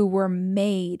people who were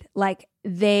made like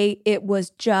it was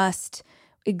just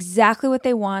exactly what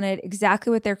they wanted,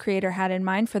 exactly what their creator had in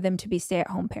mind for them to be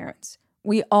stay-at-home parents.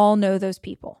 We all know those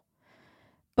people.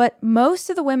 But most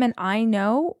of the women I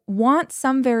know want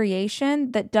some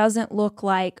variation that doesn't look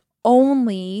like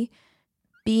only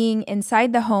being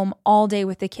inside the home all day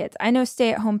with the kids. I know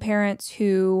stay-at-home parents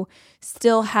who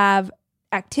still have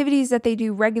activities that they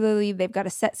do regularly. They've got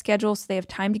a set schedule, so they have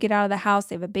time to get out of the house.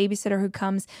 They have a babysitter who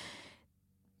comes.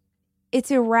 It's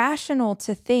irrational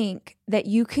to think that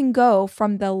you can go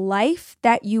from the life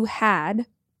that you had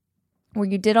where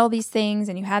you did all these things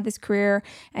and you had this career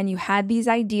and you had these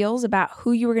ideals about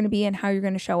who you were going to be and how you're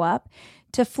going to show up,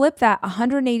 to flip that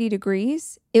 180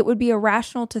 degrees. It would be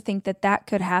irrational to think that that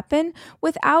could happen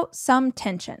without some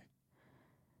tension.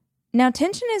 Now,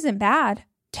 tension isn't bad.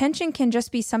 Tension can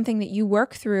just be something that you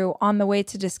work through on the way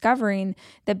to discovering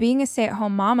that being a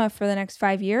stay-at-home mama for the next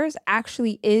 5 years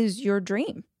actually is your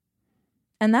dream.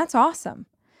 And that's awesome.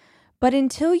 But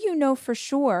until you know for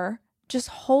sure, just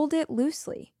hold it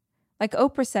loosely. Like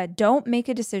Oprah said, don't make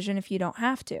a decision if you don't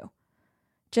have to.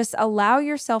 Just allow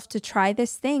yourself to try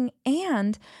this thing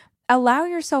and allow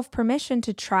yourself permission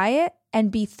to try it and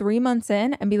be 3 months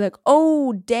in and be like,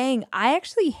 oh, dang, I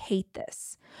actually hate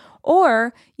this.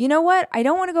 Or, you know what? I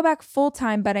don't want to go back full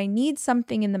time, but I need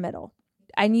something in the middle.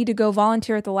 I need to go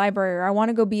volunteer at the library, or I want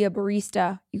to go be a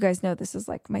barista. You guys know this is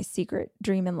like my secret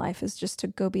dream in life is just to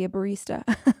go be a barista.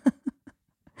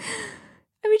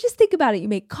 I mean, just think about it. You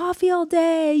make coffee all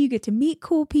day. You get to meet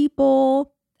cool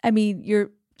people. I mean, you're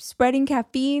spreading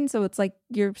caffeine, so it's like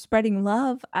you're spreading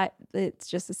love. It's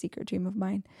just a secret dream of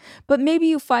mine. But maybe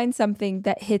you find something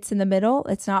that hits in the middle.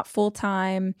 It's not full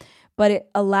time, but it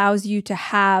allows you to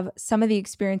have some of the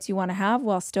experience you want to have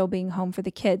while still being home for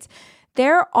the kids.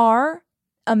 There are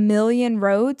a million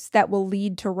roads that will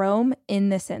lead to Rome in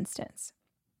this instance.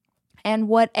 And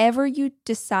whatever you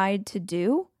decide to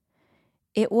do,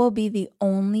 it will be the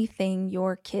only thing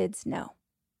your kids know.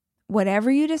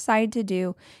 Whatever you decide to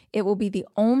do, it will be the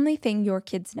only thing your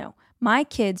kids know. My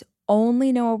kids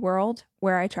only know a world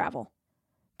where I travel.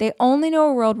 They only know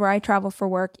a world where I travel for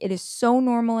work. It is so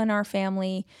normal in our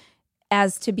family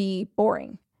as to be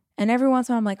boring. And every once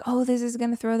in a while I'm like, oh, this is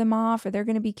going to throw them off or they're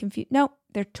going to be confused. No,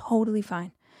 they're totally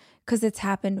fine because it's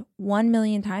happened 1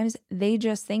 million times. They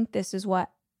just think this is what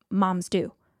moms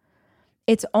do.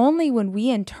 It's only when we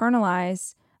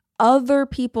internalize other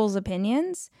people's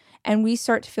opinions and we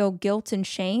start to feel guilt and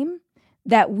shame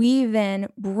that we then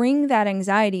bring that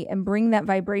anxiety and bring that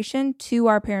vibration to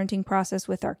our parenting process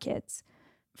with our kids.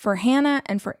 For Hannah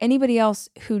and for anybody else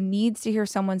who needs to hear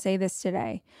someone say this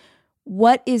today,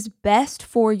 what is best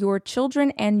for your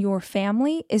children and your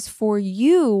family is for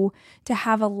you to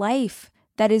have a life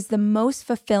that is the most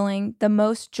fulfilling, the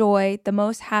most joy, the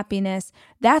most happiness.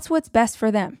 That's what's best for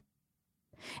them.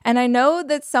 And I know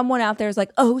that someone out there is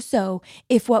like, oh, so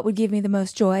if what would give me the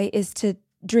most joy is to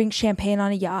drink champagne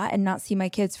on a yacht and not see my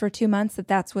kids for 2 months,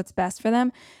 that's what's best for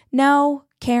them. No,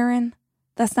 Karen,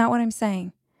 that's not what I'm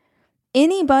saying.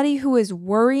 Anybody who is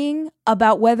worrying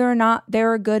about whether or not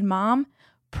they're a good mom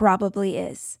probably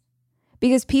is.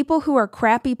 Because people who are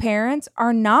crappy parents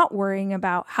are not worrying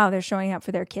about how they're showing up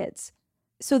for their kids.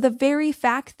 So the very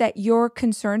fact that you're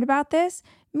concerned about this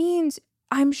means,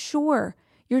 I'm sure,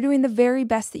 you're doing the very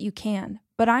best that you can.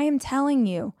 But I am telling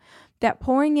you that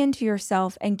pouring into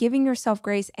yourself and giving yourself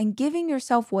grace and giving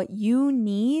yourself what you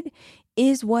need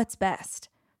is what's best.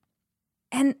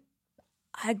 And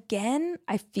again,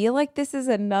 I feel like this is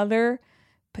another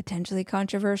potentially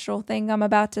controversial thing I'm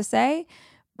about to say,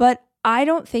 but I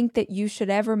don't think that you should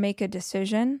ever make a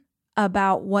decision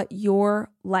about what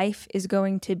your life is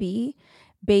going to be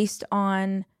based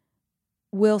on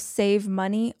will save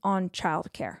money on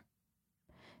childcare.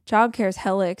 Childcare is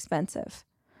hella expensive,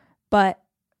 but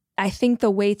I think the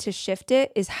way to shift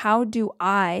it is, how do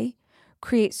I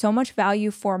create so much value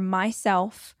for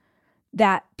myself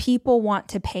that people want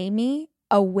to pay me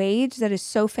a wage that is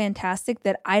so fantastic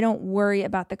that I don't worry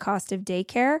about the cost of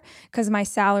daycare because my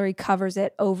salary covers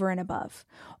it over and above.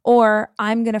 Or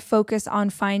I'm going to focus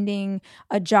on finding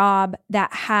a job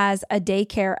that has a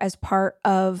daycare as part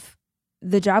of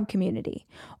the job community.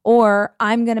 Or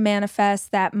I'm going to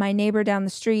manifest that my neighbor down the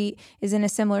street is in a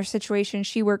similar situation.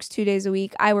 She works 2 days a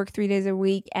week. I work 3 days a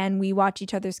week, and we watch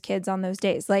each other's kids on those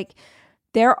days. Like,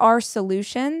 there are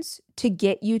solutions to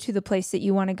get you to the place that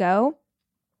you want to go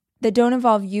that don't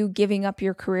involve you giving up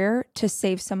your career to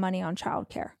save some money on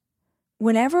childcare.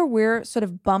 Whenever we're sort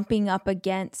of bumping up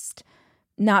against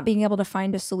not being able to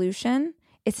find a solution,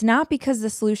 it's not because the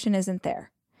solution isn't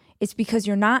there. It's because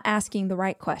you're not asking the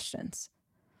right questions.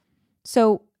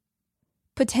 So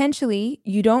potentially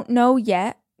you don't know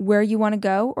yet where you want to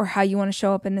go or how you want to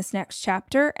show up in this next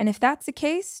chapter. And if that's the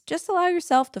case, just allow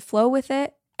yourself to flow with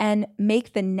it and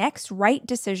make the next right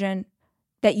decision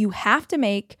that you have to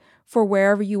make for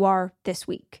wherever you are this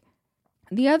week.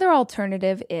 The other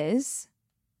alternative is,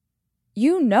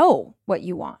 you know what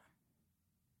you want.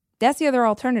 That's the other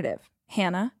alternative,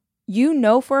 Hannah. You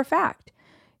know for a fact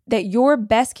that your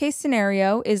best case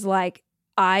scenario is like,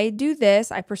 I do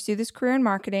this, I pursue this career in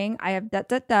marketing, I have .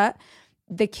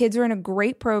 The kids are in a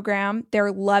great program,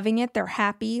 they're loving it, they're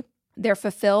happy, they're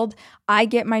fulfilled. I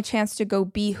get my chance to go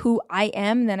be who I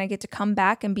am, then I get to come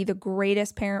back and be the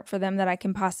greatest parent for them that I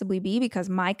can possibly be because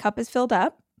my cup is filled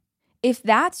up. If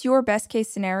that's your best case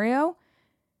scenario,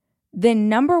 then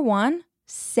number one,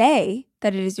 say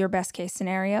that it is your best case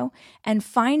scenario and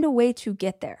find a way to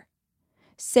get there.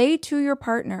 Say to your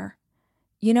partner,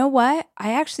 you know what?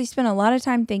 I actually spent a lot of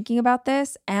time thinking about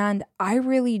this and I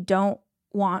really don't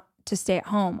want to stay at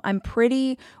home. I'm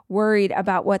pretty worried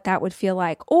about what that would feel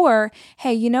like. Or,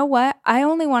 hey, you know what? I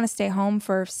only want to stay home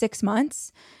for 6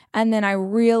 months. And then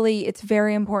it's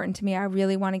very important to me. I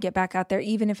really want to get back out there,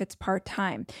 even if it's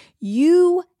part-time.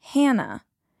 You, Hannah,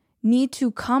 need to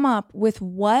come up with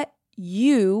what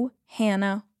you,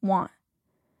 Hannah, want.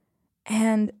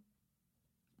 And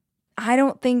I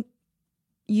don't think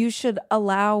you should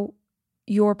allow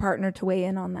your partner to weigh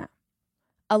in on that.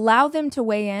 Allow them to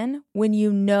weigh in when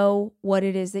you know what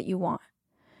it is that you want.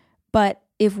 But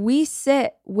if we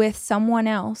sit with someone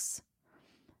else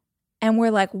and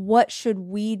we're like, what should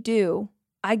we do?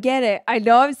 I get it. I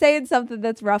know I'm saying something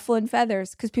that's ruffling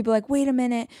feathers because people are like, wait a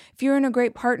minute, if you're in a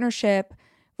great partnership,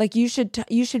 like you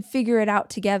should figure it out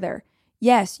together.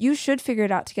 Yes, you should figure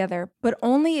it out together, but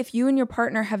only if you and your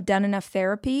partner have done enough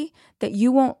therapy that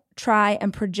you won't try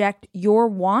and project your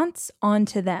wants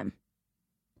onto them.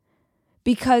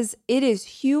 Because it is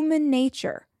human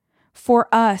nature for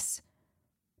us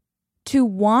to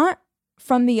want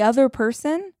from the other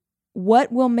person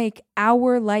what will make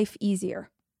our life easier.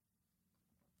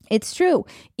 It's true.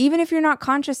 Even if you're not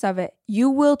conscious of it, you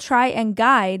will try and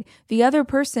guide the other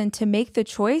person to make the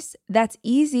choice that's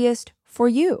easiest for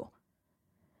you.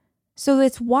 So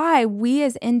that's why we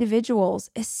as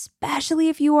individuals, especially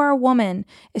if you are a woman,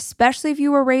 especially if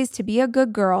you were raised to be a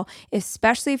good girl,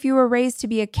 especially if you were raised to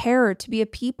be a carer, to be a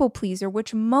people pleaser,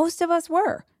 which most of us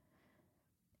were.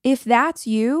 If that's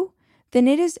you, then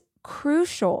it is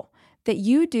crucial that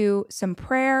you do some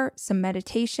prayer, some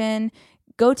meditation,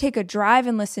 go take a drive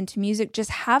and listen to music. Just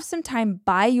have some time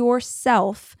by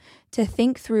yourself to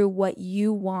think through what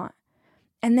you want.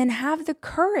 And then have the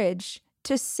courage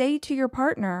to say to your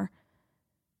partner,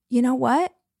 you know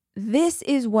what? This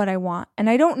is what I want. And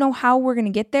I don't know how we're going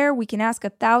to get there. We can ask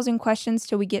 1,000 questions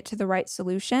till we get to the right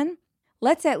solution.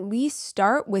 Let's at least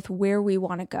start with where we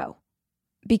want to go.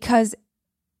 Because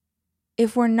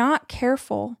if we're not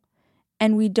careful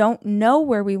and we don't know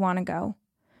where we want to go,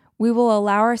 we will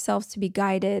allow ourselves to be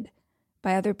guided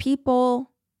by other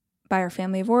people, by our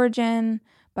family of origin,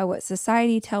 by what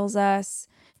society tells us.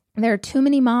 There are too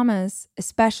many mamas,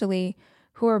 especially,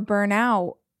 who are burnt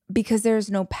out because there's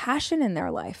no passion in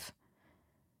their life,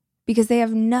 because they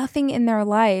have nothing in their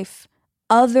life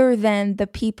other than the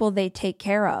people they take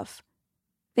care of.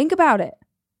 Think about it.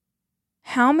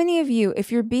 How many of you,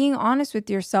 if you're being honest with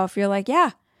yourself, you're like,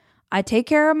 yeah, I take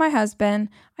care of my husband,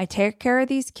 I take care of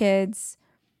these kids.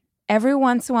 Every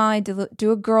once in a while, I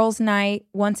do a girls' night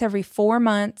once every 4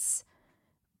 months.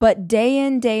 But day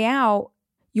in, day out,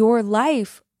 your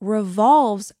life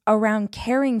revolves around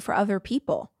caring for other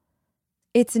people.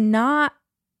 It's not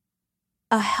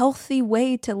a healthy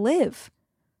way to live.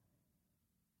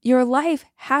 Your life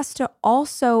has to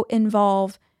also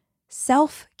involve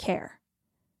self-care.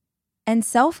 And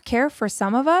self-care for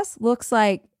some of us looks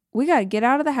like we got to get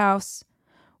out of the house.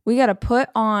 We got to put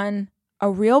on a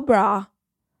real bra.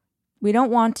 We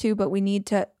don't want to, but we need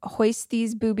to hoist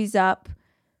these boobies up.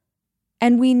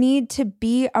 And we need to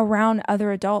be around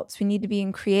other adults. We need to be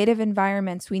in creative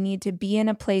environments. We need to be in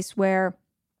a place where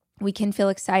we can feel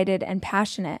excited and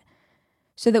passionate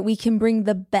so that we can bring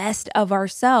the best of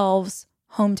ourselves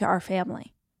home to our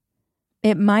family.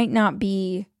 It might not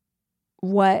be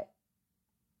what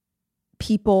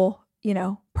people,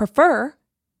 prefer,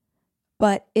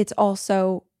 but it's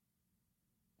also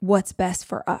what's best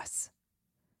for us.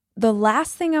 The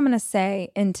last thing I'm going to say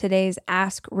in today's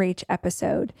Ask Rach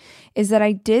episode is that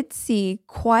I did see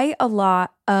quite a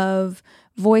lot of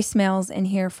voicemails in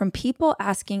here from people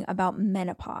asking about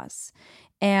menopause.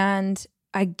 And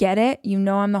I get it.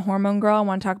 I'm the hormone girl. I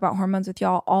want to talk about hormones with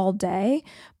y'all all day.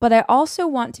 But I also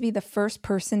want to be the first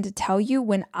person to tell you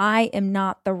when I am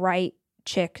not the right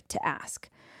chick to ask.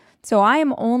 So I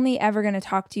am only ever going to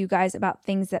talk to you guys about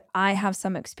things that I have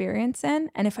some experience in.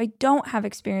 And if I don't have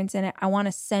experience in it, I want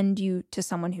to send you to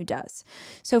someone who does.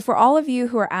 So for all of you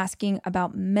who are asking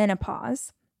about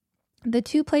menopause, the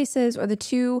two places or the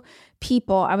two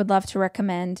people I would love to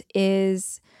recommend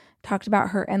is, talked about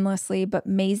her endlessly, but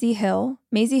Maisie Hill.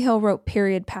 Maisie Hill wrote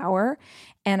Period Power,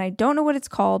 and I don't know what it's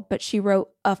called, but she wrote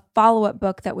a follow-up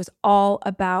book that was all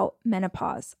about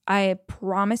menopause. I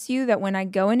promise you that when I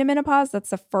go into menopause, that's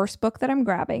the first book that I'm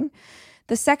grabbing.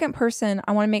 The second person,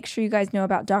 I want to make sure you guys know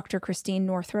about Dr. Christine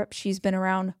Northrup. She's been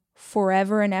around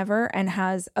forever and ever and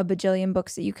has a bajillion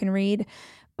books that you can read.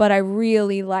 But I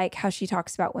really like how she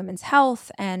talks about women's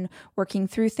health and working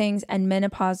through things, and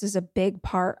menopause is a big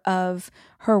part of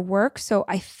her work. So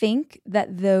I think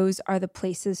that those are the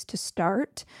places to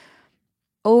start.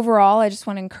 Overall, I just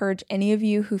want to encourage any of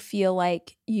you who feel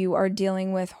like you are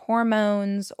dealing with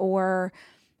hormones or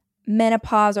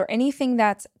menopause or anything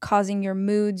that's causing your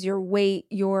moods, your weight,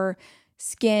 your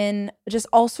skin, just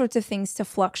all sorts of things to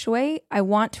fluctuate. I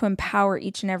want to empower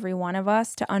each and every one of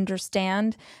us to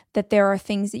understand that there are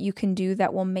things that you can do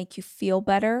that will make you feel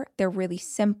better. They're really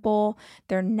simple.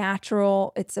 They're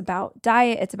natural. It's about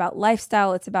diet. It's about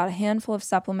lifestyle. It's about a handful of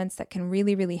supplements that can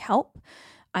really, really help.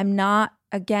 I'm not,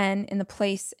 again, in the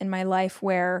place in my life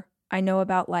where I know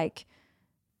about like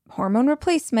hormone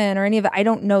replacement or any of it. I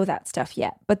don't know that stuff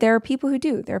yet, but there are people who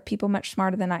do. There are people much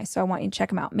smarter than I. So I want you to check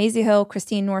them out. Maisie Hill,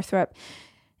 Christine Northrup,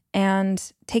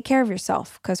 and take care of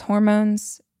yourself because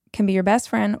hormones can be your best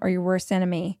friend or your worst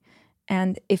enemy.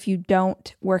 And if you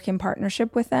don't work in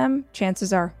partnership with them,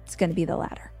 chances are it's going to be the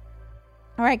latter.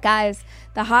 All right, guys,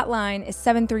 the hotline is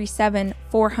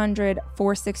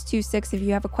 737-400-4626. If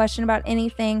you have a question about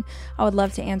anything, I would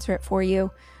love to answer it for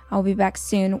you. I'll be back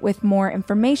soon with more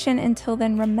information. Until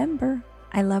then, remember,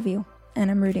 I love you and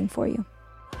I'm rooting for you.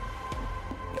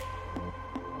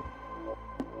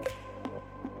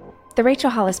 The Rachel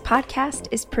Hollis podcast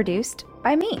is produced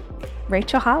by me,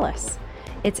 Rachel Hollis.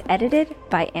 It's edited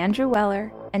by Andrew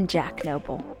Weller and Jack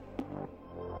Noble.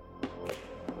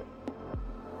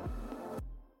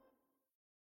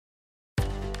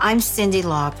 I'm Cindy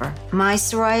Lauper. My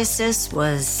psoriasis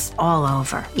was all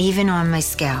over, even on my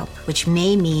scalp, which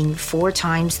may mean 4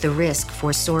 times the risk for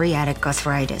psoriatic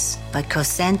arthritis. But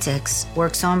Cosentyx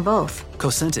works on both.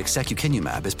 Cosentyx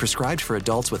secukinumab is prescribed for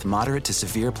adults with moderate to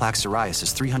severe plaque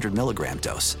psoriasis 300 milligram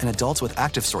dose and adults with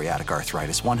active psoriatic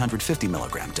arthritis 150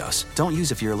 milligram dose. Don't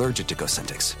use if you're allergic to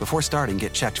Cosentyx. Before starting,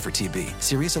 get checked for TB.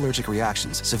 Serious allergic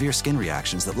reactions, severe skin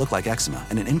reactions that look like eczema,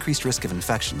 and an increased risk of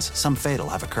infections, some fatal,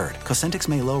 have occurred. Cosentyx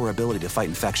may lower ability to fight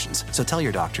infections, so tell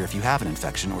your doctor if you have an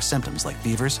infection or symptoms like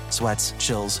fevers, sweats,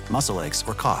 chills, muscle aches,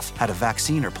 or cough, had a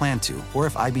vaccine or plan to, or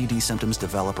if IBD symptoms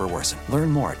develop or worsen. Learn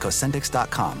more at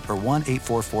Cosentyx.com or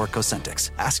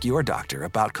 1-844-COSENTYX. Ask your doctor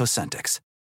about Cosentyx.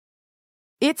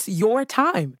 It's your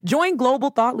time. Join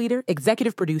global thought leader,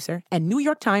 executive producer, and New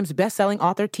York Times bestselling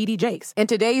author T.D. Jakes and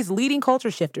today's leading culture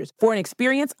shifters for an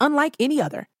experience unlike any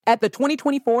other. At the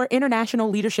 2024 International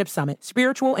Leadership Summit,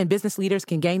 spiritual and business leaders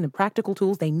can gain the practical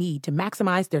tools they need to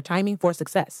maximize their timing for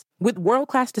success. With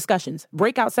world-class discussions,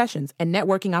 breakout sessions, and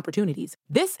networking opportunities,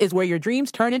 this is where your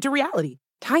dreams turn into reality.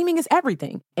 Timing is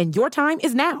everything, and your time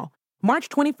is now. March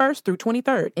 21st through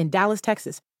 23rd in Dallas,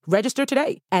 Texas. Register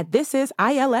today at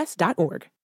thisisils.org.